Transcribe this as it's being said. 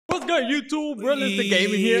good, YouTube? Realistic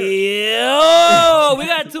Gaming here. Yo, we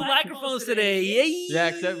got 2 microphones today. Yay. Yeah,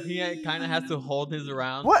 except he kind of has to hold his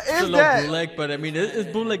around. What it's is a that? Bootleg, but I mean, it's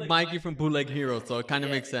Bootleg Mikey from Bootleg Hero, so it kind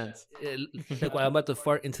of makes sense. Look, I'm about to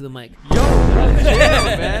fart into the mic. Yo,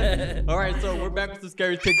 yeah, man. All right, so we're back with some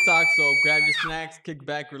scary TikTok. So grab your snacks, kick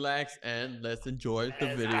back, relax, and let's enjoy the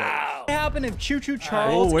video. What happened if Choo Choo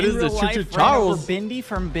Charles what in is real this, life Choo Choo ran over Charles? Bendy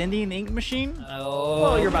from Bendy and the Ink Machine? Oh,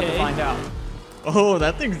 Well, you're about to find out. Oh,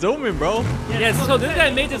 that thing's zooming, bro. Yeah, so this guy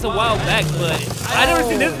made this a while back, but I never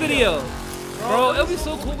seen this video. Bro, it would be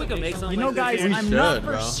so cool if we could make something. You know, like guys, this here. I'm should, not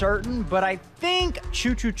for bro. certain, but I think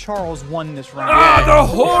Choo Choo Charles won this round. Ah, the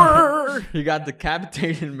horror! He got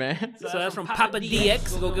decapitated, man. So that's from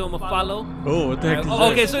tok.exe. Go give him a follow. Oh, what the heck is that?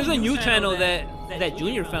 Okay, so there's a new channel that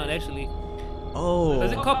Junior found actually. Oh.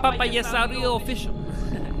 Is it called Papa Yesario Official?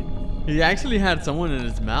 He actually had someone in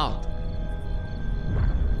his mouth.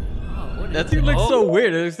 Oh, what That is thing it? looks Oh, so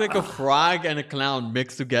weird. It looks like a frog and a clown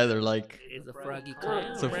mixed together. Like, It's a froggy clown.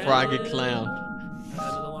 it's a froggy clown.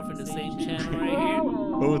 Another one from the same channel right here.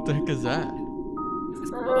 Oh, what the heck is that?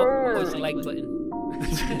 Oh, it's the like button.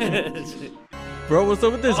 Bro, what's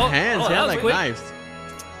up with his Oh, hands? oh, He that had was like quick. knives.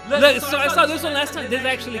 Look, so I saw this one last time. This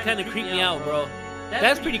actually kind of creeped me out, bro.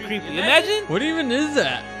 That's pretty creepy. Imagine, What even is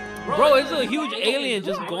that? bro, it's a huge alien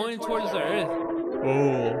just going towards the Earth.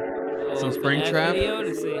 Oh, some Oh, spring that trap? video,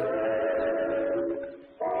 let's see.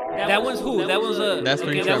 That one's who? That one's a. That's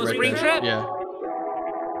spring okay, trap that was right Spring there. Trap? Yeah.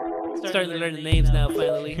 Starting to learn the names now,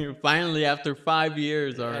 finally. Finally, after 5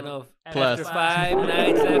 years or I know. plus. After 5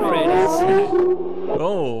 nights at Freddy's.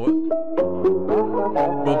 Oh.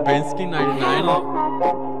 Bobinski 99.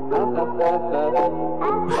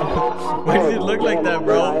 Why does he look like that,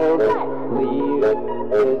 bro?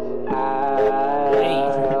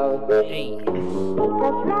 Hey.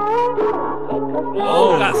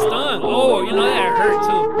 Oh, got stung. Oh, you know that hurt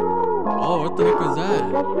too. Oh, what the heck was that?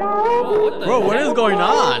 Oh, what the Bro, what heck? is going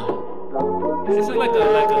on? This is like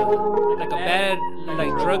a bad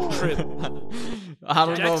drug trip. I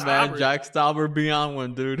don't Jack know, man. Stauber. Jack Stauber be on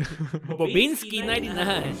one, dude. Bobinski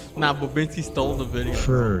 99. Nah, Bobinski stole the video.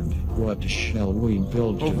 Ferg, what shall we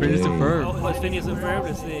build Oh, Phineas and today? Ferb. Oh, it's Phineas and Ferb.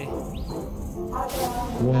 Let's see.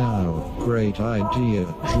 Wow, great idea.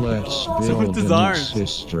 Let's with build his a new arms.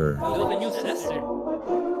 sister. Build a new sister.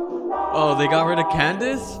 Oh, they got rid of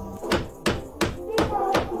Candace?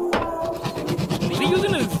 Is he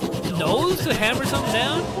using his nose to hammer something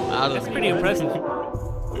down? I don't That's know. pretty impressive.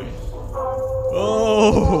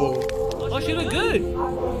 Oh. Oh, she look good.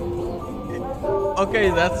 Okay,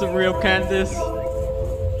 that's the real Candace.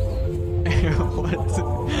 What?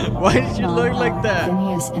 Why did you look like that?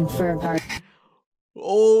 Phineas and Ferb are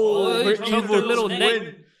Oh, Oh, her he choked her evil little twin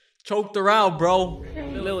neck. choked her out, bro.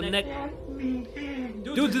 Little neck.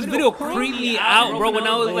 Dude, this video creeped me out, bro, when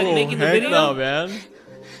I was like Oh, making the heck video. no, man.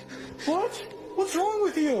 What? What's wrong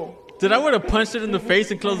with you? Dude, I would have punched it in the face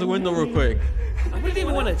and closed the window real quick. I wouldn't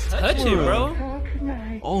even want to touch it, bro.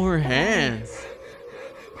 Oh, her hands.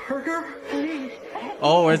 Burger?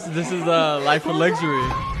 Oh, this is Life of Luxury.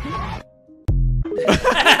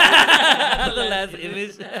 The last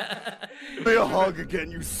image. Give me a hug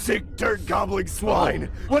again, you sick dirt gobbling swine!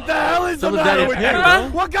 What the hell is the Some of matter Daddy with Pig, you? bro.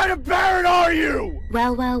 What kind of Baron are you?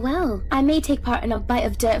 well, well, well. I may take part in a bite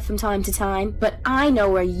of dirt from time to time, but I know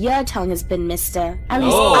where your tongue has been, mister. At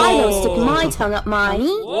least I don't stick my tongue up mine.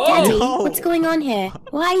 Daddy, No. what's going on here?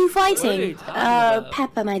 Why are you What are you fighting? talking about?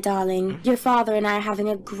 Peppa, my darling. Your father and I are having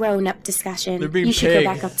a grown-up discussion. They're being You should pigs.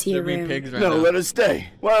 go back up to your They're being room. pigs right No, now. let us stay.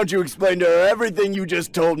 Why don't you explain to her everything you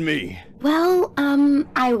just told me? Well,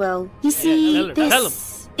 I will. You see, tell her, tell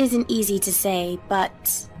this isn't easy to say,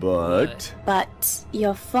 but But...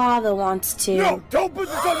 your father wants to. No, don't put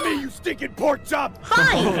this on me, you stinking pork chop!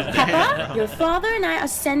 Fine, Peppa. Your father and I are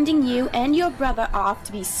sending you and your brother off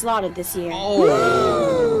to be slaughtered this year.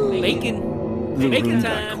 Bacon. The Bacon room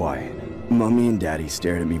time. got quiet. Mummy and Daddy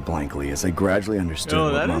stared at me blankly as I gradually understood Yo,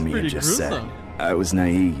 what that is Mummy had pretty just said. gruesome. I was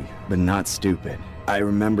naive, but not stupid. I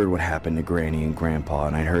remembered what happened to Granny and Grandpa,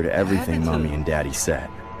 and I'd heard everything Mummy and Daddy said.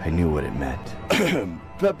 I knew what it meant.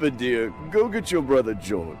 Peppa dear, go get your brother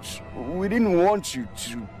George. We didn't want you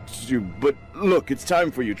to, but look, it's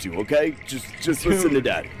time for you to, okay? Just listen to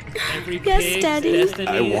Daddy. Every Yes, pig's Daddy. destiny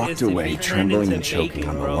I is walked to be away, turned trembling into and choking bacon,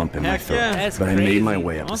 on the bro. lump in my Heck throat. yeah. That's But I made my crazy.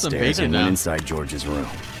 way up the Want some stairs bacon and went now. inside George's room,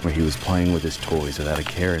 where he was playing with his toys without a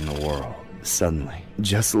care in the world. Suddenly,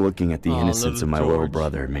 just looking at the Aw, innocence little of my little George.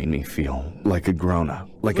 brother made me feel like a grown-up,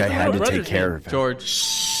 like What's I the had to little take brother's care name? of him.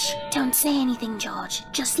 George. Don't say anything, George.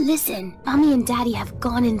 Just listen. Mommy and Daddy have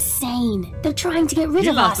gone insane. They're trying to get rid He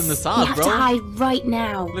of lost us. in the sauce, we have bro. to hide right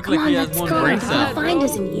now. Look Come like on, he has let's one go. brain They're cell. gonna find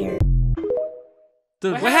us in here.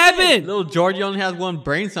 Dude, What happened? Little Georgie only has one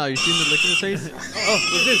brain cell. You seen the look in his face?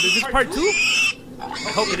 Oh, is this part 2?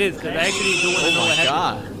 I hope it is, because I actually do want to know what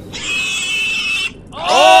happened.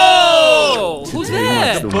 Oh! Who's Today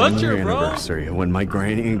that? was the Butcher, 1-year bro. anniversary when my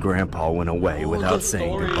granny and grandpa went away without the saying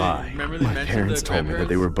story. goodbye. Remember they My mentioned parents the told me that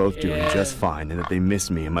they were both doing Yeah. just fine and that they missed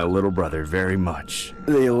me and my little brother very much.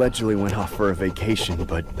 They allegedly went off for a vacation,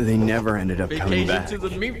 but they never ended up coming Vacation back. to the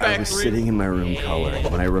meat I was factory. sitting in my room coloring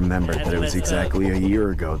when I remembered that it was exactly a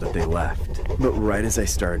year ago that they left. But right as I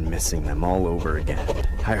started missing them all over again,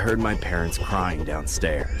 I heard my parents crying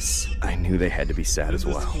downstairs. I knew they had to be sad as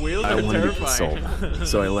well. squeals I are wanted to terrifying. console them,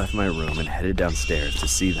 so I left my room and headed downstairs to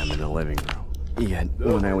see them in the living room. Yet,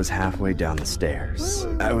 when I was halfway down the stairs,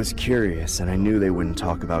 I was curious and I knew they wouldn't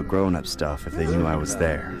talk about grown-up stuff if they knew I was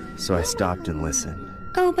there. So I stopped and listened.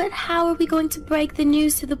 Oh, but how are we going to break the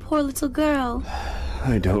news to the poor little girl?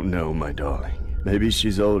 I don't know, my darling. Maybe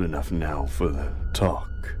she's old enough now for the talk.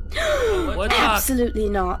 What talk? Absolutely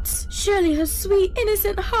not. Surely her sweet,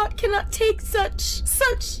 innocent heart cannot take such.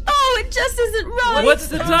 Oh, it just isn't right. What's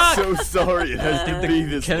the talk? So sorry it has to be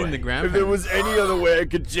this killing way. the If grandparents. there was any other way I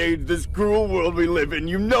could change this cruel world we live in,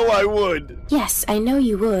 you know I would. Yes, I know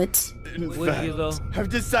you would. In Would fact, you, though? I've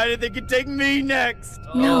decided they could take me next.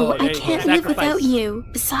 No, Oh, there I you go. can't live Sacrifice. without you.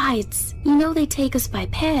 Besides, you know they take us by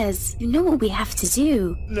pairs. You know what we have to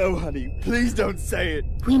do. No, honey, please don't say it.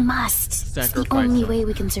 We must. It's the Sacrifice only them. way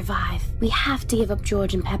we can survive. We have to give up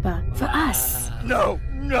George and Peppa. For us. No,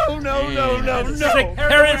 no, no, no, no, no. Sick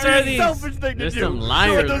parents are these. Selfish thing to There's do. some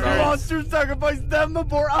liars, Let those bro. monsters sacrifice them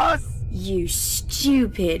before us. You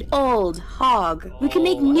stupid old hog. We can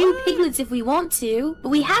make new piglets if we want to, but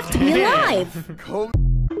we have to be alive.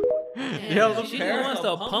 Yo, the She parents. wants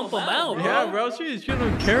to pump them out, bro. Yeah, bro, she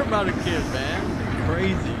don't care about her kids, man.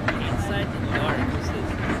 Crazy. Inside the dark. What's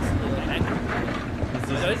this? It's the back room. This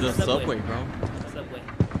No, is it's the the subway, subway. bro. Subway.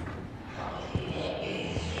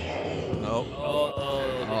 Nope.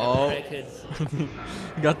 Oh, the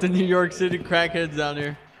crackheads. Got the New York City crackheads down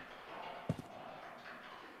here.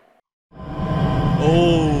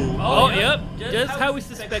 Oh. Oh, yep. Just how we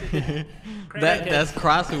suspected. That's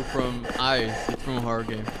Krasu from Eyes. It's from a horror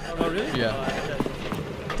game. Oh, really? Yeah.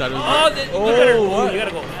 Thought it was Oh, like- you what?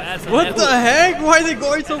 gotta go fast. on What that the one. heck? Why are they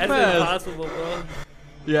going so That's fast? impossible, bro.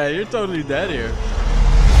 Yeah, you're totally dead here.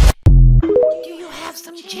 Do you have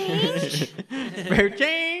some change? Spare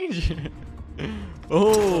change.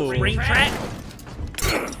 Oh. Spring track.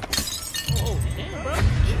 Oh, damn, bro.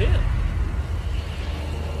 Chill.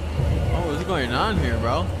 Oh, what's going on here,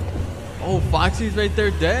 bro? Oh, Foxy's right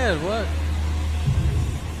there dead. What?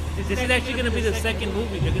 This is actually gonna be the second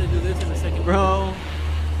movie. They're gonna do this in the second movie. Bro.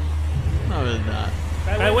 No, it's not.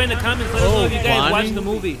 By the way, in the comments, let us know if you guys Bonnie? watched the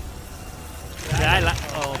movie. Yeah,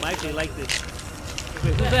 I actually like this.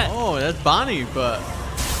 Wait, who's that? Oh, that's Bonnie, but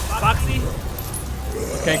Foxy?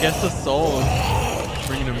 okay, I guess the soul is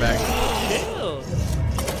bringing him back. Chill.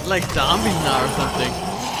 Like zombies now or something.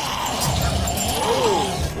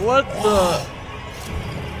 What the?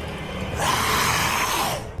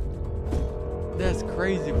 That's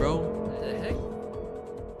crazy, bro. What the heck?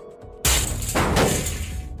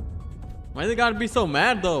 Why they gotta be so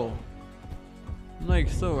mad though? I'm like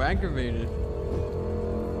so aggravated.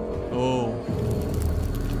 Oh.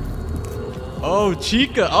 Oh,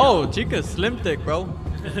 Chica. Oh, Chica's slim thick, bro.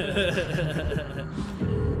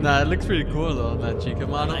 Nah, it looks pretty cool though, that Chica I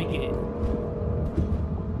model. like it.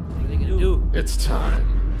 What are they gonna do? It's time.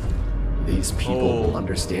 These people Oh. will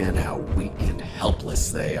understand how weak and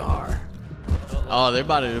helpless they are. Oh, they're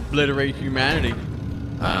about to obliterate humanity.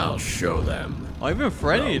 I'll show them. Oh, even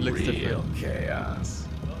Freddy the looks real different. chaos.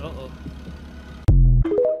 Uh-oh.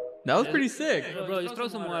 That was pretty sick. Yo, bro, just throw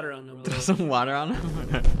some water on them, bro. Throw some water on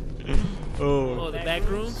him. Oh, Oh, the back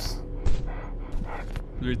rooms?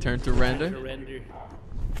 return to render. Surrender.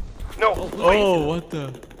 Oh, what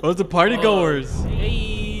the? Oh, the party goers.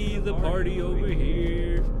 Hey, the party over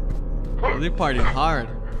here. Oh, they partying hard.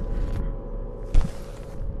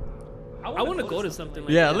 I want to go to something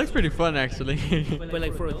like Yeah, that. it looks pretty fun actually. But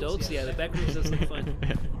like for adults, yeah, the back rooms does look fun.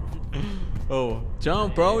 Oh,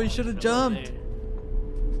 jump, bro! You should have jumped.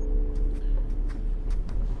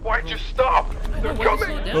 Why'd you stop? They're Why you slow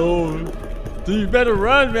coming! down? Oh, dude, you better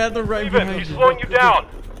run, man! They're right Steven, behind he's you. slowing you down!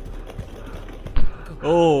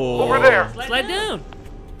 Oh. Over there! Slide down.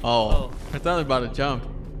 Oh, I thought they were about to jump.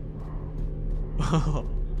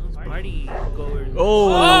 Those party goers.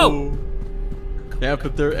 Oh. Yeah,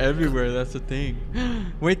 but they're everywhere. That's the thing.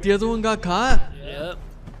 Wait, the other one got caught. Yep.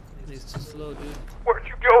 He's too slow, dude. Where'd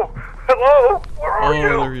you go? Hello? Where are Oh, you?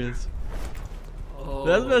 there he is. Oh.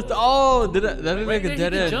 That's messed. Oh, that is Right like there, a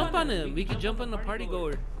dead he could end. jump on him. We could jump on the party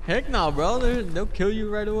goer. Heck no, bro. They'll kill you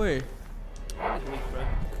right away.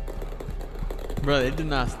 Bro, they did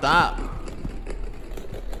not stop.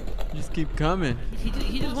 Just keep coming.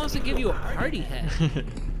 He just wants to give you a party hat.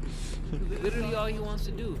 Literally all he wants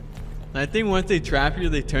to do. I think once they trap you,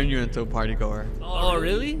 they turn you into a party goer. Oh,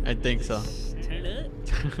 really? I think so. Turn up.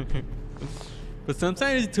 But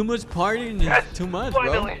sometimes it's too much partying is too much,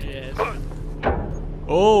 bro. Yeah.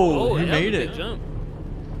 Oh, he that was made a it. good jump.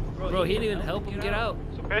 Bro, he didn't even help him get out.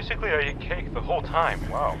 So basically, I ate cake the whole time.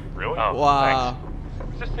 Wow, really? Wow. Thanks.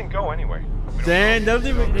 Where's this thing go anyway? Dan doesn't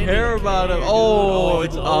even care about him.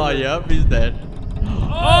 Oh, yep, he's dead.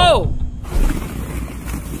 Oh!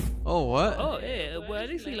 Oh, what? Oh, yeah. Well, at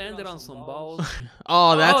least he landed on some balls.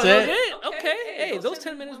 Oh, that's it? Okay. Hey, those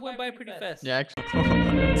 10 minutes went by pretty fast. Yeah, actually.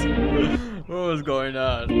 What was going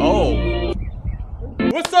on? Oh.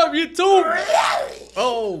 What's up, YouTube?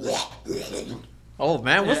 Oh. Oh,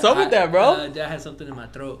 man, what's up with that, bro? I had something in my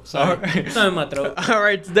throat. Sorry. Something in my throat. All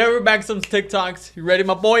right, today we're back some TikToks. You ready,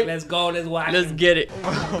 my boy? Let's go. Let's watch. Let's get it.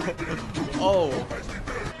 Oh.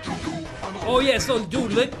 Oh, yeah. So,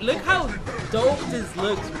 dude, look how dope this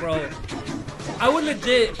looks, bro. I would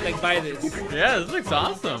legit, like, buy this. Yeah, this looks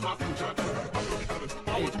awesome.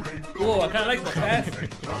 Hey. Whoa, I kind of like the fast.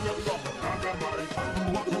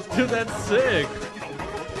 Dude, that's sick.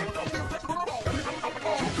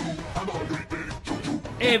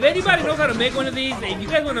 Hey, if anybody knows how to make one of these, if you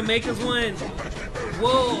guys want to make us one,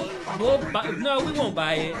 we'll buy. No, we won't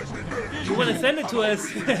buy it. You want to send it to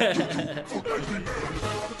us? We're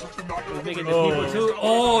making the people too.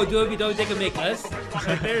 Oh, dude, they can make us.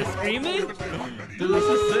 Like they're screaming. Dude, this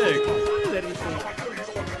is sick. That is sick.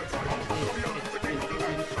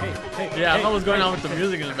 Yeah, I don't know what's going on with the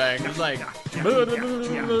music in the back. It's like.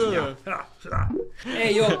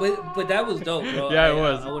 Hey, yo, but that was dope, bro. Yeah, it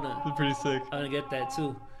was. It was pretty sick. I wanna get that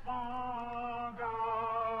too.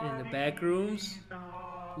 In the back rooms,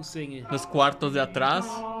 who's singing? Los cuartos de atrás.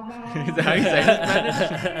 Is that how you say it in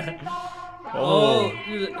Spanish? Oh,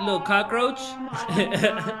 little cockroach.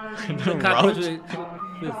 Little cockroach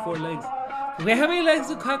with 4 legs. Wait, how many legs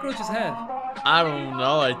do cockroaches have? I don't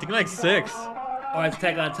know. I think like 6. Oh, it's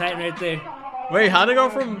Attack on Titan right there. Wait, how'd it go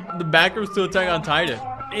from the back rooms to Attack on Titan?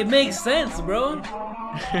 It makes sense, bro.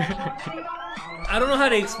 I don't know how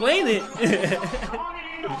to explain it.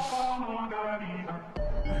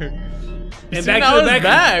 And See, back now to the it's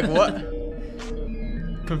back. What?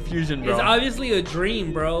 Confusion, bro. It's obviously a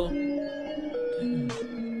dream, bro.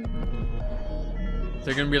 Is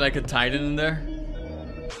there gonna be like a Titan in there?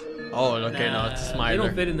 Oh, okay, no, it's a They Smiler.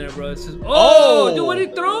 don't fit in there, bro. It's just. Oh, dude, what did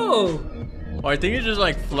he throw? Oh, I think he just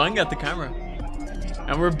like flung at the camera.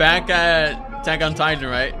 And we're back at Attack on Titan,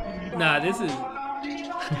 right? Nah, this is.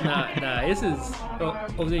 Nah, this is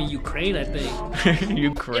over there in Ukraine, I think.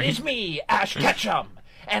 Ukraine. It is me, Ash Ketchum,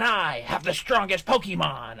 and I have the strongest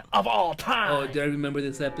Pokemon of all time. Oh, do I remember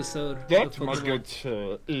this episode? That, my good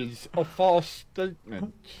sir, is a false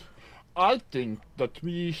statement. I think that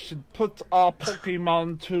we should put our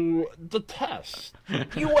Pokemon to the test.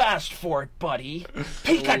 You asked for it, buddy.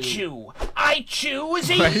 Pikachu, I choose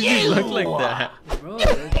you. Why does he look like that? Bro,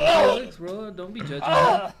 that's how it looks, bro. Don't be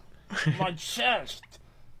judging. My chest.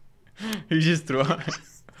 He just threw it.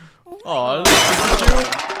 Oh,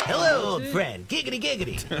 hello, old friend. Giggity,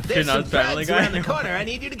 giggity. There's not some Family drugs Guy? around the corner. I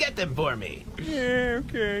need you to get them for me. Yeah,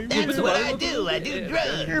 okay. That's what I do. I do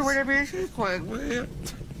drugs.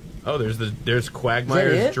 Oh, there's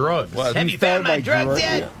Quagmire's drugs. What, have you found my drugs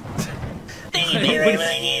yet?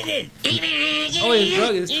 Oh, his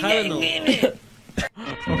drug is Tylenol.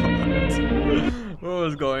 What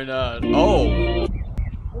was going on? Oh.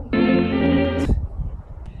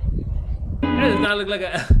 That does not look like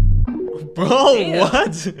a. Bro, Damn.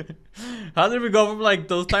 what? How did we go from like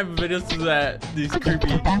those type of videos to these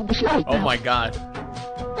creepy? Oh my god.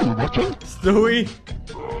 Stewie?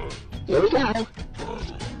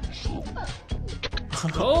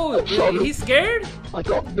 Oh, he's scared? I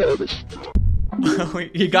got nervous.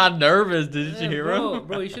 He got nervous. Didn't you hear him?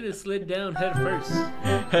 Bro, you should have slid down head first.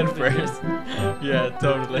 Head first. Yeah,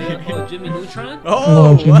 totally. Oh, Jimmy Neutron? Oh,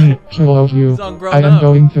 hello, Jimmy. what? Hello, you. Song grown I am up.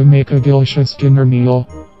 going to make a delicious dinner meal.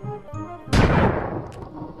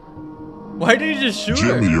 Why did you just shoot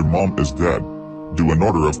Jimmy, her? your mom is dead. Do an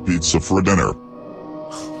order of pizza for dinner.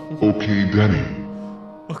 Okay, Danny.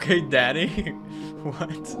 Okay, daddy.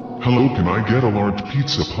 What? Hello, can I get a large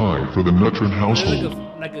pizza pie for the Nutrin household?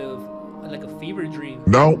 Like a fever dream.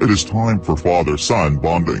 Now it is time for father-son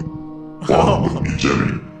bonding. Bond with me,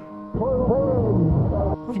 Jimmy.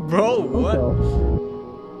 Bro, what?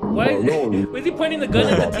 Why is he pointing the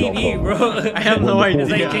gun at the TV, bro? I have no idea.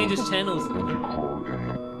 It's like he changes channels.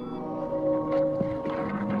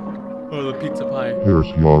 Oh, the pizza pie. Here's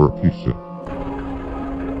your pizza.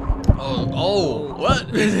 Oh,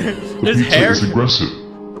 what? The His pizza hair? is aggressive.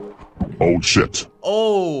 Oh shit.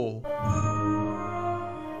 Oh.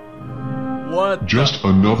 What? Just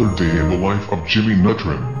another day in the life of Jimmy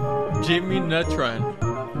Neutron. Jimmy Neutron.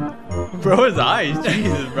 Bro, his eyes.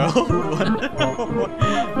 Jesus, bro.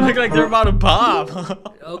 Look like they're about to pop.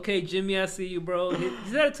 Okay, Jimmy, I see you, bro.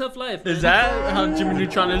 He's had a tough life, man. Is that how Jimmy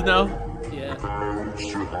Neutron is now? Yeah.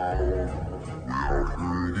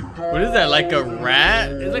 What is that? Like a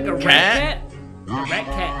rat? It's like a cat? Rat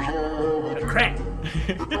cat. A crack.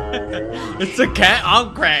 It's a cat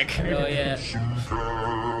on crack. Oh, yeah.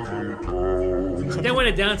 They went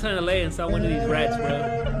to downtown LA and saw one of these rats,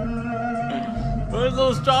 bro. Where's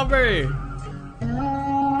those strawberry?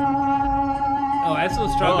 Oh, that's what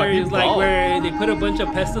strawberry is like, bald. where they put a bunch of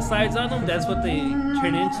pesticides on them. That's what they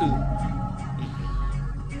turn into.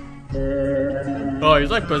 Oh,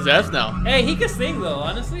 he's like possessed now. Hey, he can sing though,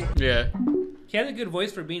 honestly. Yeah. He has a good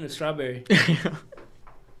voice for being a strawberry. Dude,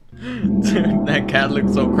 that cat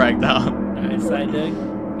looks so cracked out. Alright, side duck.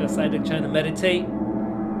 Got side duck trying to meditate.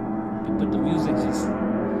 But the music just...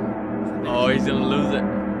 Oh, he's gonna lose it.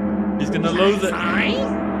 He's gonna lose it.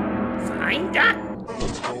 Sign duck.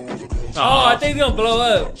 Oh, I think he's gonna blow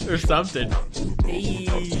up. Or something. Hey.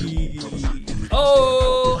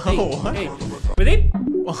 Oh, hey, what? hey. Were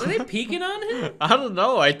they peeking on him? I don't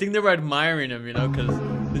know. I think they were admiring him, you know, because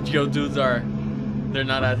the Geodudes they're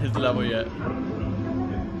not at his level yet.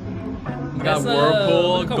 We got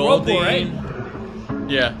Whirlpool, Goldie. Right?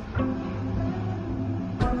 Yeah.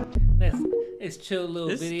 It's chill little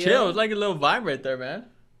video. It's chill. It's like a little vibe right there, man.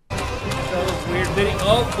 Those weird videos.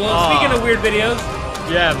 Oh, well, speaking of weird videos.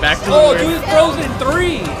 Yeah, back to the Oh, weird. dude, Frozen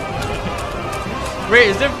 3. Wait,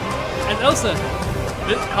 is there... And Elsa.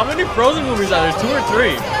 How many Frozen movies are there? 2 or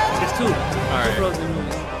 3? There's 2. Alright. 2 Frozen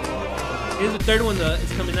movies. Here's the third one that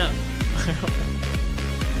is coming out.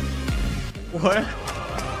 What?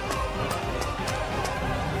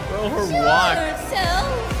 Bro, her walk.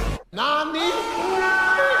 Nani?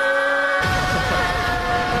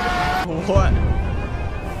 What?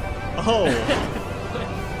 Oh.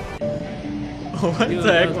 What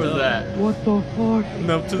the heck was that? What the fuck?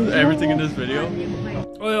 Up to everything in this video?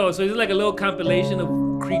 Oh, yo, so it's like a little compilation of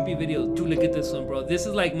creepy videos. Dude, look at this one, bro. This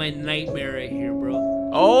is like my nightmare right here, bro.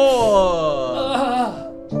 Oh.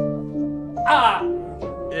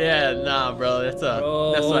 Yeah, nah, bro. That's a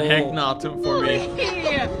heck nah for me.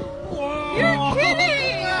 You're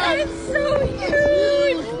kidding! It's so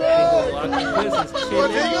huge!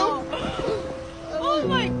 Oh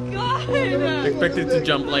my god! Expected to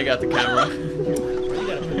jump like at the camera. You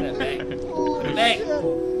gotta put that back. Put it back.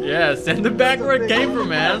 Yeah, send it back where it came from,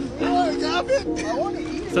 man.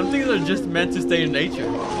 Some things are just meant to stay in nature.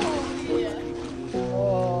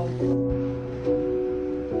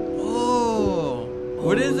 Oh,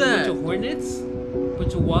 what is that? Bunch of hornets?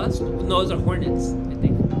 Bunch of wasps? No, those are hornets, I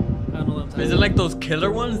think. I don't know what I'm talking Is it like those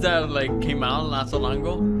killer ones that like came out not so long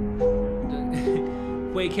ago?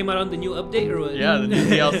 Wait, it came out on the new update or what? Yeah, the new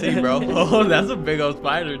DLC, bro. Oh, that's a big old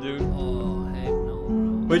spider, dude. Oh, heck no,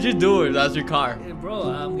 bro. What'd you do with that's your car? Hey, bro,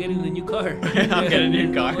 I'm getting the new car. I'm getting a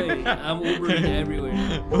new car. I'm Ubering everywhere.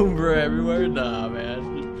 Uber everywhere? Nah,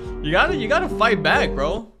 man. You gotta fight back,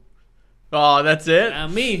 bro. Oh, that's it?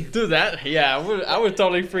 Me. Dude, yeah, I would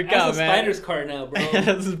totally freak out, That's a man. spider's car now, bro.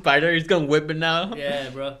 That's a spider. He's gonna whip it now. Yeah,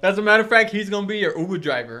 bro. As a matter of fact, he's gonna be your Uber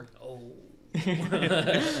driver. Oh.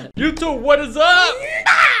 YouTube, what is up?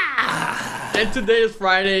 And today is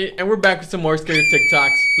Friday, and we're back with some more scary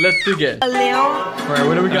TikToks. Let's begin. Alright,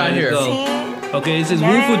 what do we got here? Okay, this is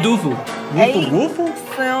Woofoo Doofoo.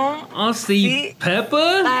 Woofoo? I'll see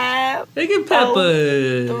Peppa. Look at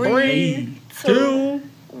Peppa. 3, 2,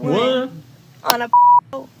 1. On a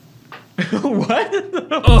What?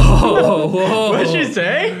 Oh, whoa. What did she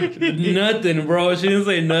say? Nothing, bro. She didn't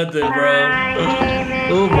say nothing, bro.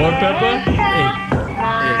 Oh, more Peppa? Hey.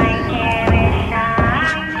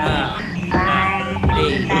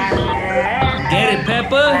 Get it,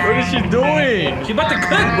 Peppa? What is she doing? She about to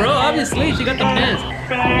cook, bro. Obviously, she got the pants.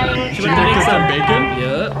 She about to make some bacon?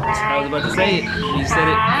 Yup. I was about to say it. You said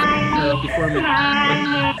it before me.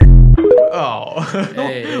 Oh.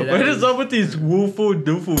 Hey, what is up with these woofoo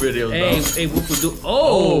doofoo videos, Hey, woofoo doo.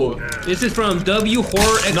 Oh, this is from W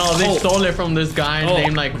Horror X. No, they stole it from this guy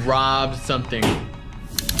named like Rob something.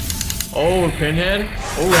 Oh, Pinhead.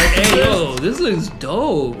 Oh, hey, yo, this looks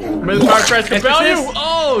dope. May the power Christ compel you.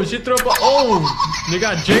 Oh, she threw up a. Oh, they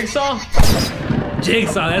got Jigsaw.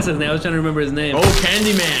 Jigsaw, that's his name. I was trying to remember his name. Oh,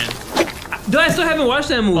 Candyman. Dude, I still haven't watched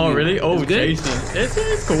that movie. Oh, really? Oh, it's good? Jason.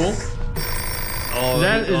 It's cool. Oh, Is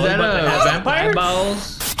that a vampire?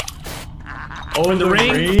 Eyeballs. Oh, the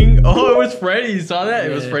ring? Oh, it was Freddy. You saw that?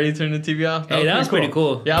 It was Yeah. Freddy turning the TV off. Hey, that was pretty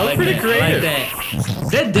cool. Yeah, that was pretty creative. I like that. Is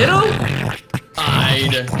that Ditto?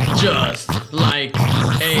 I'd just like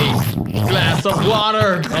a glass of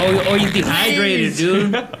water. Oh, you dehydrated,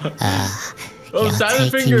 dude. Oh,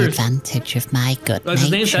 Silent taking Fingers. advantage of my good What's his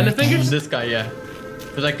name? nature Silent Fingers? This guy, yeah.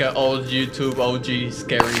 It's like an old YouTube OG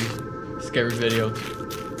scary video.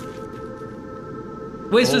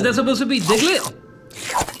 Wait, so is that supposed to be Diglett?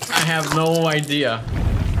 I have no idea.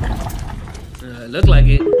 Looked like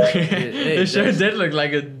it. It sure did look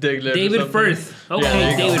like a Diglett. David Firth.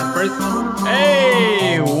 Okay, David Firth.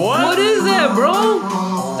 Hey, what? What is that, bro?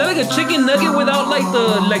 Is that like a chicken nugget without like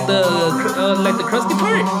the crusty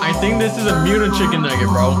part? I think this is a mutant chicken nugget,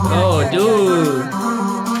 bro. Oh, dude.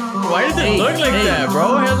 Why does it look like that,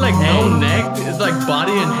 bro? It has like no neck. It's like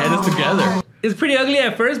body and head is together. It's pretty ugly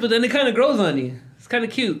at first, but then it kind of grows on you. It's kind of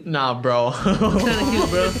cute. Nah, bro. It's kind of cute,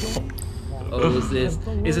 bro. Oh, what's this?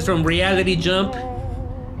 Is this from Reality Jump?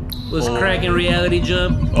 Was cracking Reality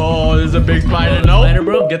Jump? Oh, there's a big spider. No, spider,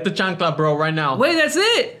 bro. Get the chancla, bro, right now. Wait, that's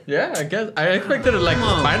it? Yeah, I guess. I expected it like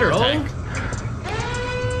a spider attack.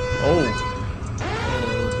 Oh.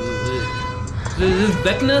 Is this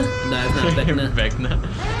Vecna? No, it's not Vecna. Vecna.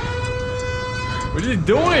 What is he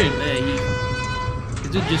doing? Man,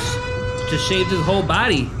 this dude just shaved his whole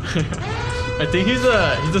body. I think he's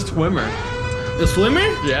a swimmer. A swimmer?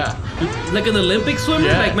 Yeah. Like an Olympic swimmer,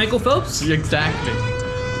 Yeah. like Michael Phelps? Exactly.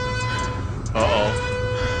 Uh-oh.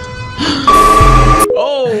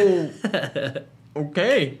 Oh!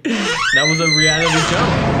 Okay. That was a reality jump.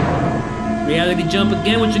 Reality Jump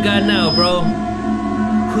again, what you got now, bro?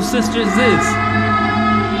 Whose sister is this?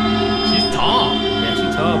 She's tall. Yeah,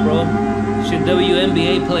 she's tall, bro. She's a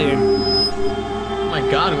WNBA player. Oh my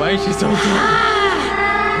god, why is she so tall?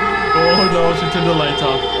 Oh no, she turned the lights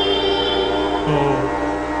off. Oh.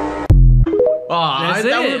 Oh, I That's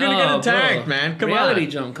thought we it. were gonna get Oh, attacked, bro. man. Come Reality on.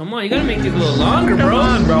 Jump, come on. You gotta make these a little longer, bro. Come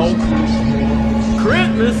on, bro.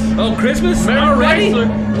 Christmas. Oh, Christmas? Merry Already? Chrysler.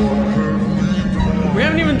 We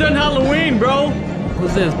haven't even done Halloween, bro.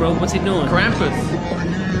 Who's this, bro? What's he doing? Krampus.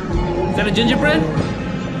 Is that a gingerbread?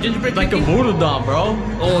 Gingerbread Like a cookie? voodoo doll, bro.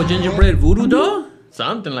 Oh, gingerbread voodoo doll?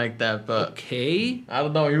 Something like that, but Okay. I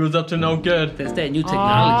don't know. He was up to no good. That's that new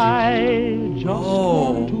technology.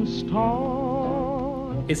 Oh.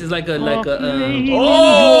 This is like a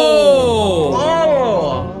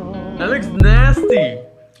Oh! That looks nasty.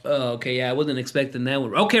 Oh, okay, yeah, I wasn't expecting that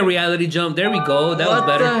one. Okay, Reality Jump. There we go. That was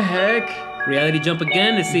better. What the heck? Reality Jump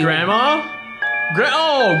again. Let's see. Grandma?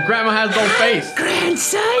 Grandma has no face.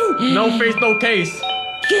 Grandson, No face, no case.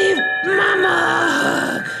 give Mama a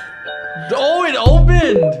hug. Oh, it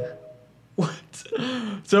opened. What?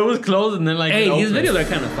 So it was closed and then like. Hey, it these opened. videos are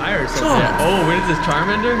kind of fire. So Yeah. Oh, what is this?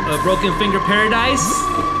 Charmander? Broken Finger Paradise.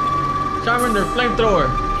 Charmander flamethrower.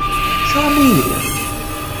 Show me.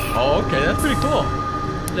 Oh, okay, that's pretty cool.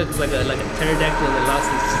 Looks like a pterodactyl that lost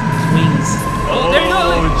its wings. Oh, there you go.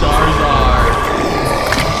 Charizard.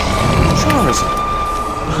 Charizard.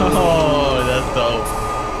 Oh, that's dope.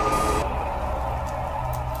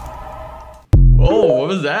 Oh, what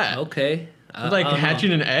was that? Okay. It was like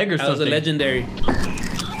hatching an egg or That was something. a legendary.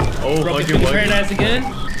 Oh, Broken Huggy Finger Wuggy. Paradise again.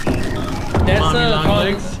 That's Mommy long called.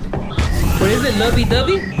 legs. What is it? Lovey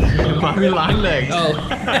Dovey? Mommy long legs. Oh.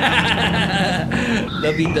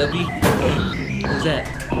 Lovey Dovey. Who's that?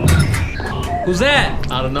 Who's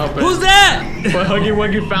that? I don't know, but Who's that? But Huggy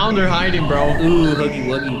Wuggy found her hiding, bro. Ooh, Huggy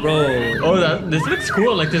Wuggy, bro. Oh, this looks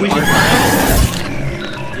cool. Like this. We should- art.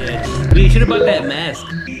 Yeah. We should have bought that mask.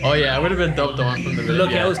 Oh yeah, it would have been dope the one from the video.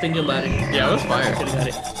 Look, yeah. I was thinking about it. Yeah, it was fire. Should have got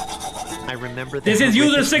it. I remember This is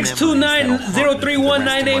user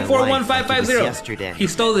 6290319841550. yesterday. He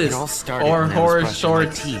stole this. It all started Or when I was Horace brushing my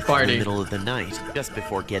Shorts teeth in party. the middle of the night, just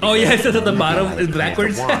before getting Oh, yeah, up. it says at the bottom, I was it's looking at the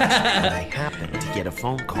backwards. watch, and I happened to get a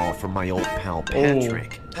phone call from my old pal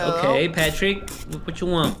Patrick. Okay, Patrick, what you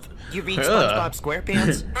want? You read SpongeBob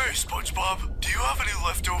SquarePants? Hey, SpongeBob, do you have any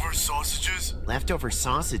leftover sausages? Leftover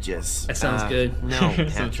sausages? That sounds good. No,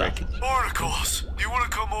 Patrick. Barnacles, do you want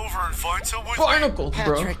to come over and find some with Barnacles,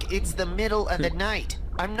 bro. Patrick, it's the middle of the night.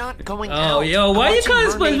 I'm not going Oh, out. yo, why I'm you calling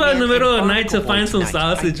watching SpongeBob in the Mermaid middle of the Man night to and find some Barnacle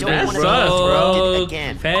Boy sausage? tonight. I That don't wanna sucks, get bro. interrupted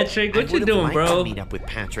again. Patrick, what I you would've doing, liked bro? to meet up with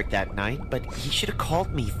Patrick that night, but he should have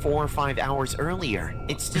called me 4 or 5 hours earlier.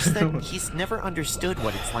 It's just that he's never understood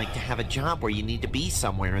what it's like to have a job where you need to be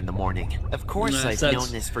somewhere in the morning. Of course, Nah, I've sucks.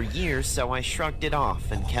 known this for years, so I shrugged it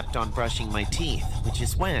off and kept on brushing my teeth, which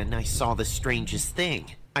is when I saw the strangest thing.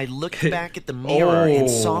 I looked back at the mirror and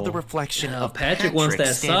saw the reflection of Patrick wants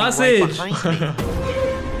that standing right sausage. behind me.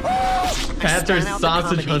 Patrick's I spat out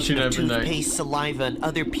the sausage hunting combination of every night. toothpaste, saliva, and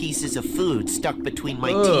other pieces of food stuck between my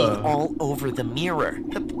teeth all over the mirror.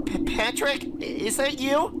 Patrick, is that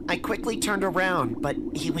you? I quickly turned around, but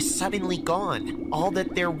he was suddenly gone. All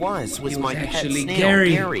that there was my pet actually snail,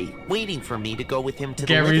 Gary, waiting for me to go with him to the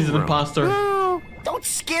Gary's living an room. imposter. Oh, don't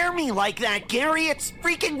scare me like that, Gary. It's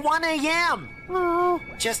freaking 1 a.m. Oh,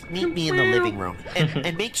 just meet me in the living room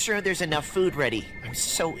and make sure there's enough food ready. I'm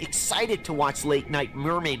so excited to watch Late Night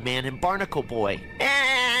Mermaid Man and Barnacle Boy.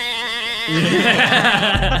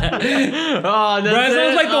 Oh, that's Bro, it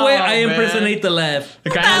sounds like the way I man. impersonate the laugh.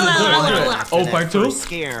 The guy has a After part that 2? first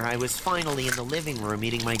scare, I was finally in the living room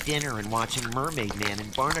eating my dinner and watching Mermaid Man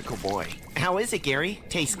and Barnacle Boy. How is it, Gary?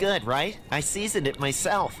 Tastes good, right? I seasoned it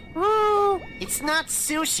myself. Oh, it's not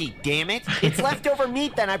sushi, damn it. It's leftover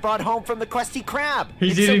meat that I brought home from the Krusty Krab.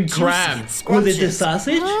 He's It's eating so juicy crab. and Was it the scrumptious.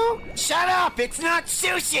 sausage? Oh, shut up! It's not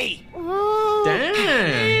sushi!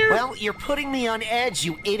 Damn. Well, you're putting me on edge,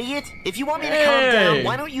 you idiot. If you want me to calm down,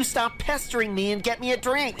 why don't you stop pestering me and get me a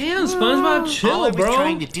drink? Damn, SpongeBob, All chill, I was bro.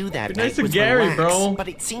 trying to do that Be night nice to was Gary, relax, bro. but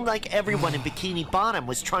it seemed like everyone in Bikini Bottom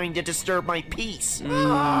was trying to disturb my peace.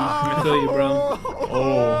 I feel you, bro.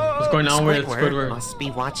 Oh, what's going on with Squidward? Must be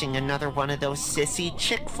watching another one of those sissy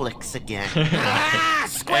chick flicks again.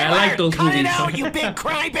 Squidward, Yeah, I like those cut movies. it out, you big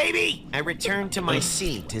crybaby! I returned to my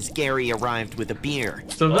seat as Gary arrived with a beer.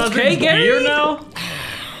 So that's Okay, Gary? beer now?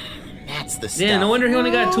 That's the stuff. Yeah, no wonder he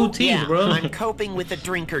only got 2 teeth, Yeah, bro. I'm coping with a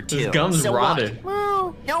drink or two. His gums so rotted. What?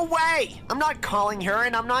 Well, no way! I'm not calling her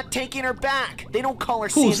and I'm not taking her back. They don't call her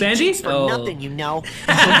Who, Sandy Sandy? Cheeks for Oh. nothing, you know.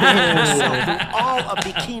 Through all of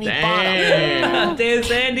Bikini Bottom. Damn,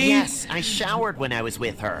 Sandy. Yes, I showered when I was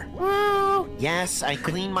with her. Yes, I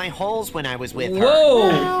cleaned my holes when I was with her.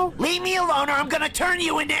 Whoa. Leave me alone or I'm gonna turn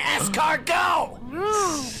you into escargot!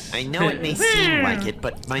 I know it may seem like it,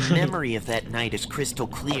 but my memory of that night is crystal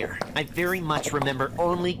clear. I very much remember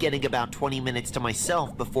only getting about 20 minutes to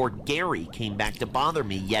myself before Gary came back to bother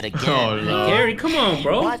me yet again. Oh, no. Gary, come on,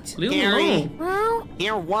 bro. What, Leave him Gary? alone.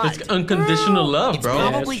 Hear what? It's unconditional love, It's bro.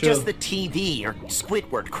 probably Yeah, that's just the TV or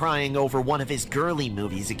Squidward crying over one of his girly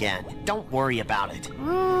movies again. Don't worry about it.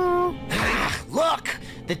 Look!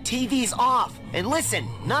 The TV's off! And listen,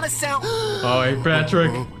 not a sound. Oh, hey,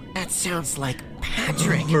 Patrick. That sounds like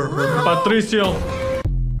Patrick. Patricio.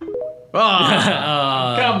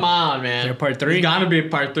 Oh, come on, man. There part 3? It's gotta be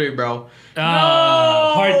part 3, bro.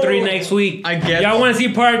 Part 3 next week. I guess. Y'all want to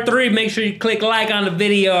see part 3? Make sure you click like on the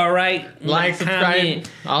video, all right? Like, subscribe,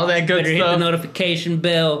 comment. all that good Better stuff. hit the notification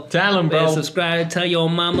bell. Tell 'em, bro. Better subscribe. Tell your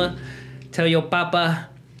mama. Tell your papa.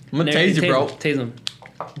 I'm gonna tase you, bro. Tase him.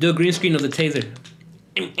 Do a green screen of the taser.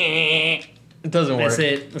 It doesn't work. That's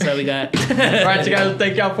it. That's all we got. Alright, you guys,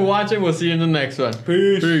 thank y'all for watching. We'll see you in the next one.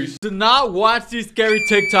 Peace. Do not watch these scary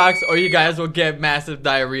TikToks or you guys will get massive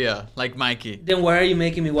diarrhea, like Mikey. Then why are you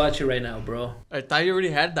making me watch it right now, bro? I thought you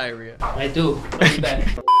already had diarrhea. I do. I'll be back.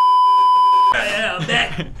 Yeah, I'm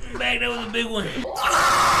back. I'm back. That was a big one.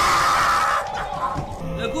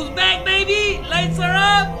 Look who's back, baby. Lights are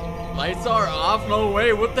up. Lights are off? No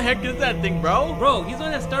way. What the heck is that thing, bro? Bro, he's the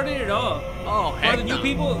one that started it all. Oh, For heck the no. new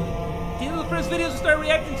people, these are the first videos to start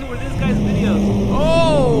reacting to were this guy's videos.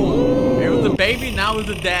 Oh! It was a baby, now it's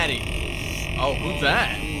a daddy. Oh, who's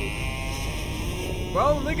that?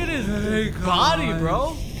 Bro, look at his body,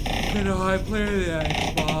 bro. Can I play the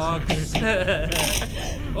Xbox?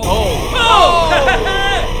 Oh!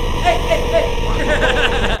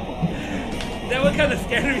 That one kind of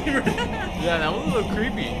scared me, bro. Yeah, that was a little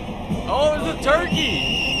creepy. Oh, it's a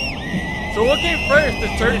turkey. So what came first, the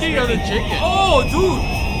turkey or the chicken? Oh, dude.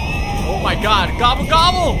 Oh my god, gobble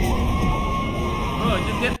gobble! Bro,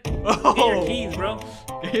 just get your keys, bro.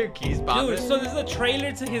 Get your keys, Bobby. Dude, so this is a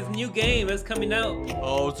trailer to his new game that's coming out.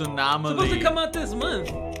 Oh, it's Anomaly. It's supposed to come out this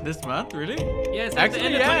month. This month, really? Yeah, it's at the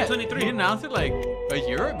end of 2023. He announced it like a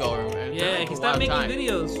year ago, man. Yeah, he stopped making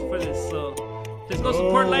videos for this, so just go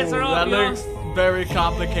support Lights Are Off, That y'all. looks very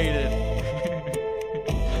complicated.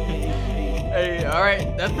 Hey,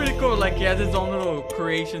 alright, that's pretty cool. Like, he has his own little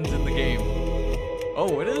creations in the game. Oh,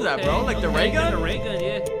 what is that, bro? Like the ray gun? The ray gun,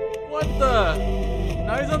 yeah. What the?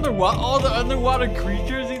 Now he's underwater. All the underwater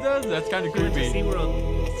creatures he does? That's kind of creepy.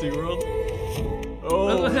 SeaWorld. SeaWorld?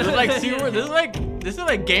 Oh, this is like SeaWorld. This is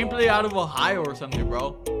like gameplay out of Ohio or something,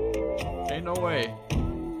 bro. Ain't no way.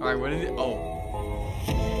 Alright, what is it? Oh.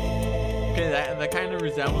 Okay, that kind of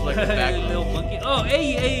resembles like the back. Little monkey. Oh,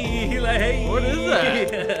 hey, like, hey. What is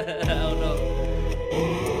that? I don't know.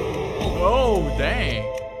 Oh, dang.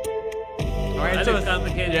 Alright, That so looks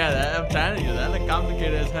complicated. Yeah, I'm telling you, that looks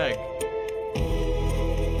complicated as heck.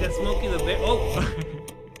 Got Smokey the Bear. Oh.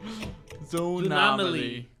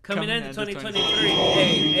 Zoonomaly. Coming into 2023.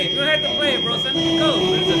 Hey, you don't have to play it, bro. Send us the code.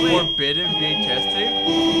 What is this, forbidden VHS tape?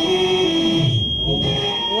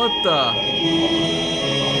 What the?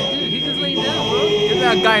 Dude, he's just laying down, bro. Give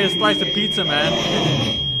that guy a slice of pizza, man.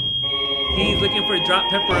 He's looking for drop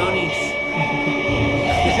pepperonis.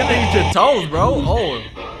 He's gonna eat your toes, bro. Oh.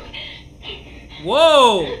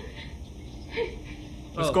 Whoa.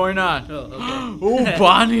 What's going on? Oh, okay. Ooh,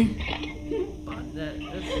 Bonnie.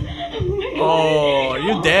 Oh,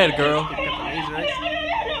 you dead, girl.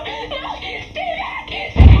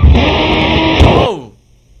 Oh.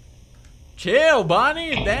 Chill,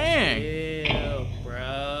 Bonnie. Dang. Chill,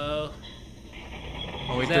 bro.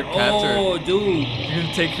 Oh, wait, they're captured. Oh, dude. You're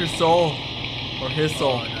gonna take your soul. Or his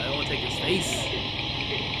soul. Oh, no, I won't take his face.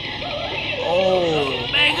 Oh.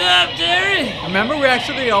 Back up, Jerry. Remember we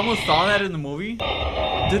actually almost saw that in the movie?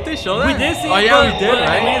 Did they show that? We did see Oh, it, yeah, we but did,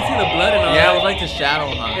 right? we didn't see the blood and all Yeah, that. it was like the shadow,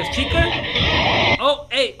 huh? It's Chica? Oh,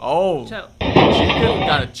 hey. Oh. Chill. Chica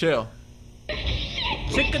gotta chill.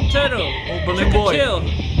 Chica turtle. Oh, balloon Chica boy. chill.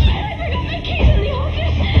 He's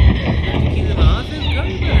in the office? Girl,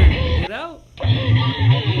 you better get out.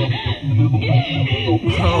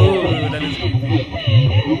 Oh, that is creepy.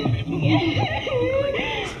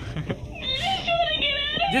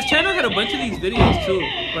 This channel had a bunch of these videos too,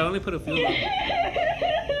 but I only put a few of them.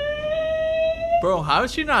 Bro, how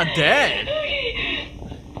is she not dead?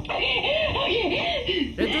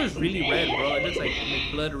 That dude's really red, bro. It looks like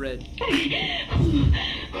blood red.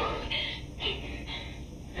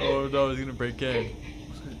 Oh no, he's gonna break in.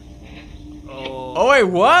 Oh. Oh wait,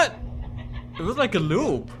 what? It was like a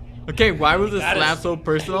loop. Okay, why was this That slap is- so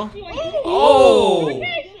personal? Oh! Oh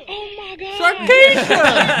my god.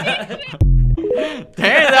 Sharkeisha!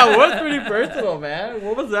 Dang, that was pretty personal, man.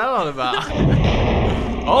 What was that all about?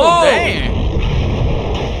 Oh, dang.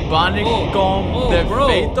 Bonding con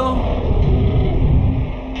defeito?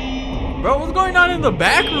 Bro, what's going on in the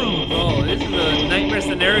back room? Bro, this is a nightmare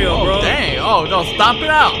scenario, Oh, bro. dang. Oh, no, stomp it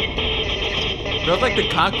out. That's like the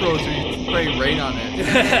cockroach where you spray rain on it.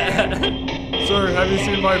 Sir, have you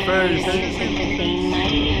seen my face?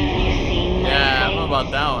 Yeah, I don't know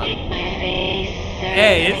about that one.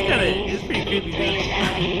 Hey, it's pretty creepy, dude.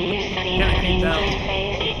 Kinda creeped out.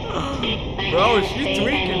 Bro, she's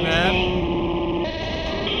tweaking, man.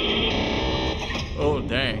 Oh,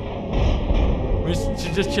 dang.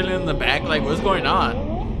 She's just chilling in the back, like, what's going on?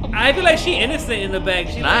 I feel like she innocent in the back.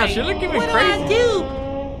 She Nah, like, she looking what crazy. did I do?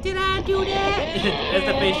 Did I do that? That's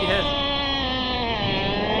the face she has.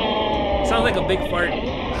 Sounds like a big fart.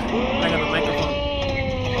 Like on the microphone.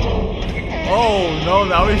 Oh, no,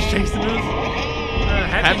 now he's chasing us?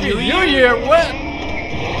 Happy New New Year? Year, what?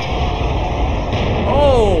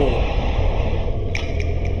 Oh.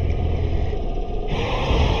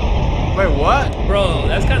 Wait, what? Bro,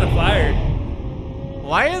 that's kind of fire.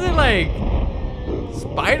 Why are they like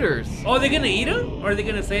spiders? Oh, they're gonna eat him? Or are they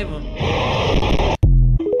gonna save him?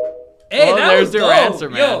 Hey, Oh, that there's was your dope. answer,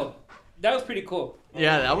 man. Yo, that was pretty cool.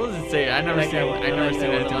 Yeah, that was insane. I never seen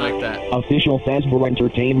anything like that. Official Fazbear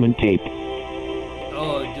Entertainment tape.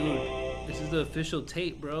 Oh, dude. This is the official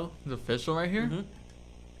tape, bro. The official right here? Mm-hmm.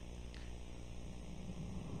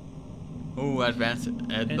 Ooh, advanced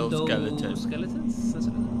endoskeletons. Skeletons? That's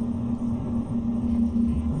what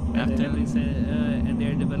it After- is. And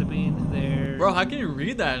they're developing their... Bro, how can you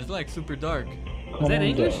read that? It's like super dark. Is that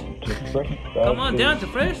English? Come on down to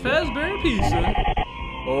Fresh Fazbear Pizza.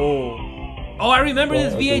 Oh. Oh, I remember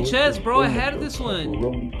this VHS, bro. I had this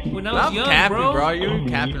one when I was Stop young, capping, bro. You're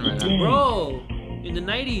capping right now. Bro, in the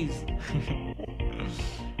 90s.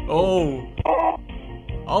 Oh.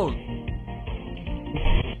 Oh.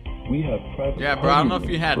 We have private. Yeah, bro, I don't know if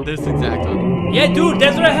you had this exact one. Yeah, dude,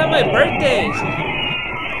 that's when I had my birthday.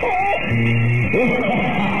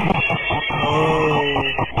 Oh.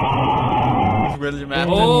 It's really mad.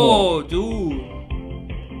 Oh, dude.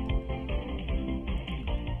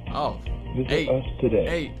 Oh. Visit us today.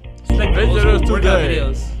 Hey. It's like the Visit us most workout today.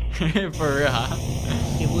 videos. For real, huh?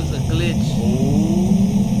 It was a glitch.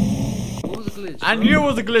 What was a glitch? I bro? knew it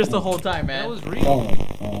was a glitch the whole time, man. That was real.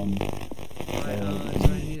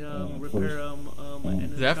 Repair,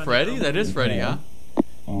 Is that Freddy? That is Freddy, huh?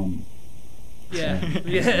 Yeah.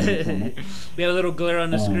 Yeah. We have a little glare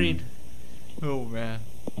on the screen. Oh, man.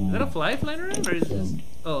 Is that a fly flying around? Or is this...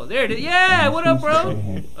 Oh, there it is. Yeah, what up, bro?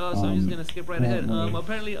 Oh, so I'm just gonna skip right ahead.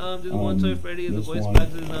 Apparently, this one Toy Freddy is the voice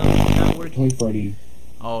box is not working. Toy Freddy.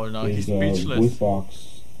 Oh, no, he's Voice speechless.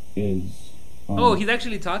 box is. Oh, he's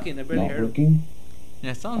actually talking. I barely not heard him. working.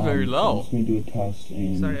 Yeah, it sounds very low. I'm just gonna do a test.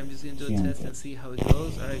 And Sorry, I'm just gonna do a test and see how it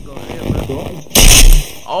goes. Alright, go ahead, bro.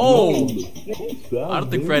 Oh! I don't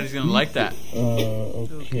think Freddy's gonna like that.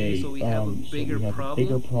 Okay, so we have a bigger problem.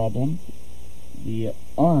 Bigger problem. The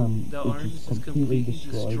arm is is completely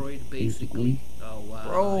destroyed, basically. Oh wow,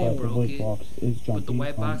 Bro. you But the broke white it. box is jumping. But the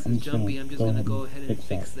white box is jumpy. I'm just gonna go ahead and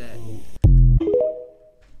fix that.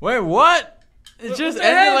 Wait, what? It just the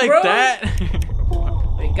ended heck, like bro? that?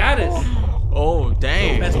 They got us. Oh,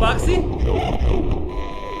 dang. That's Foxy?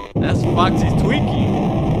 That's Foxy's tweaking.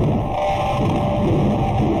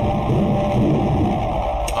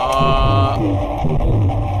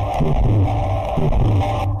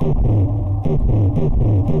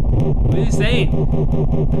 What are you saying?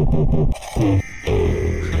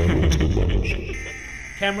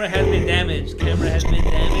 Camera has been damaged. Camera has been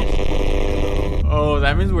damaged. Oh,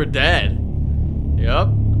 that means we're dead. Yep.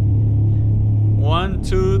 1,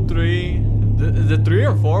 2, 3. Is it 3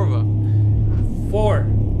 or 4 of them? 4.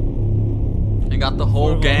 I got the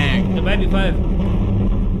whole gang. It might be 5.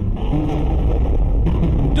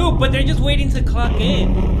 Dude, but they're just waiting to clock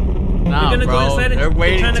in. Nah, they're gonna bro. go inside and They're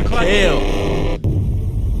waiting to clock kill. in.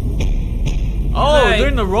 Oh, Like, they're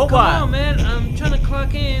in the robot. Come on, man. I'm trying to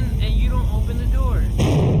clock in and you don't open the door.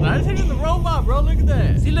 I'm hitting the robot, bro. Look at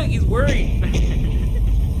that. See, look, he's worried.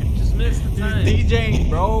 Just missed the time. He's DJing,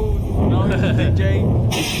 bro. No, he's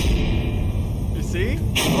DJing. You see?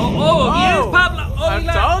 Oh, yes, Pablo. Oh, I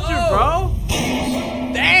told you, bro.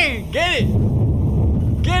 Dang, get it.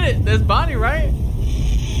 Get it. There's Bonnie, right?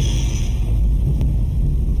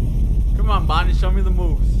 Come on, Bonnie, show me the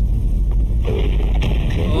moves.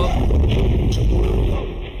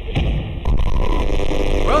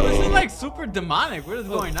 Bro, this is like super demonic. What is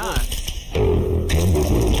going on? Camera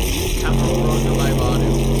broke the live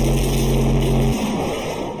audio.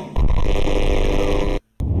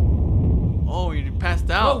 Oh, you passed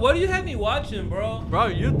out. Bro, what do you have me watching, bro? Bro,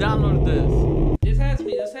 you downloaded this. This has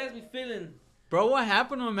me feeling. Bro, what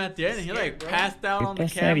happened to him at the end? He like passed out on the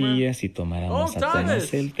 ¿Qué camera. pasaría si tomáramos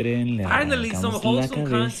apenas el tren, le Finally, some arrancamos la wholesome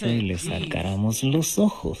cabeza y le content. sacáramos los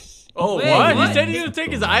ojos? Oh, Wait, what? what? He said he was gonna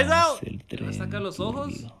take his eyes out? ¿Va a sacar los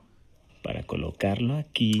ojos? Para colocarlo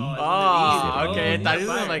aquí. Oh, okay. I thought he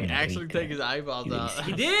was gonna like actually take his eyeballs out.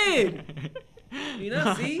 He did. You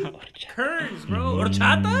know, see? Kerns, bro.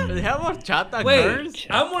 Horchata? They have horchata Wait, kerns?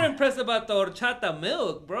 I'm more impressed about the horchata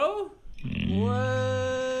milk, bro. What?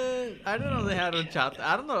 I didn't know they had horchata.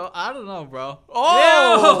 I don't know, bro.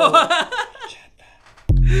 Oh!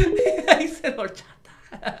 I said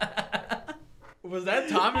horchata. Was that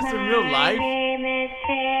Thomas in real life?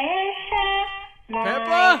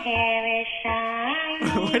 Peppa?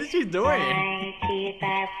 What is she doing?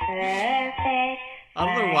 I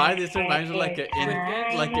don't know why this reminds me of like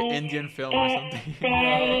an Indian film or something.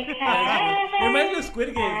 It reminds me of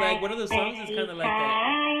Squid Games. Like one of the songs is kind of like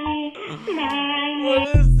that.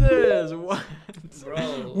 What is this? What?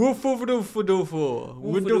 Bro. Woof woof doof doof.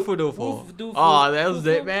 Woof doof doof. Oh, that was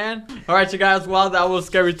it, man. All right, you guys. Well, that was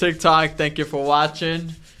Scary TikTok. Thank you for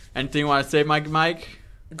watching. Anything you want to say, Mike?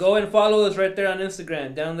 Go and follow us right there on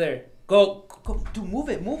Instagram, down there. Go, dude, move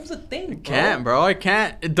it. Move the thing, bro. I can't, bro. I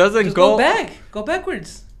can't. It doesn't Just go. go back. Go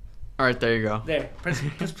backwards. All right, there you go. There. Press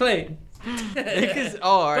play.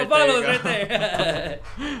 All right. Go follow there you us right there.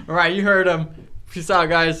 All right, you heard him. Peace out,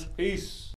 guys. Peace.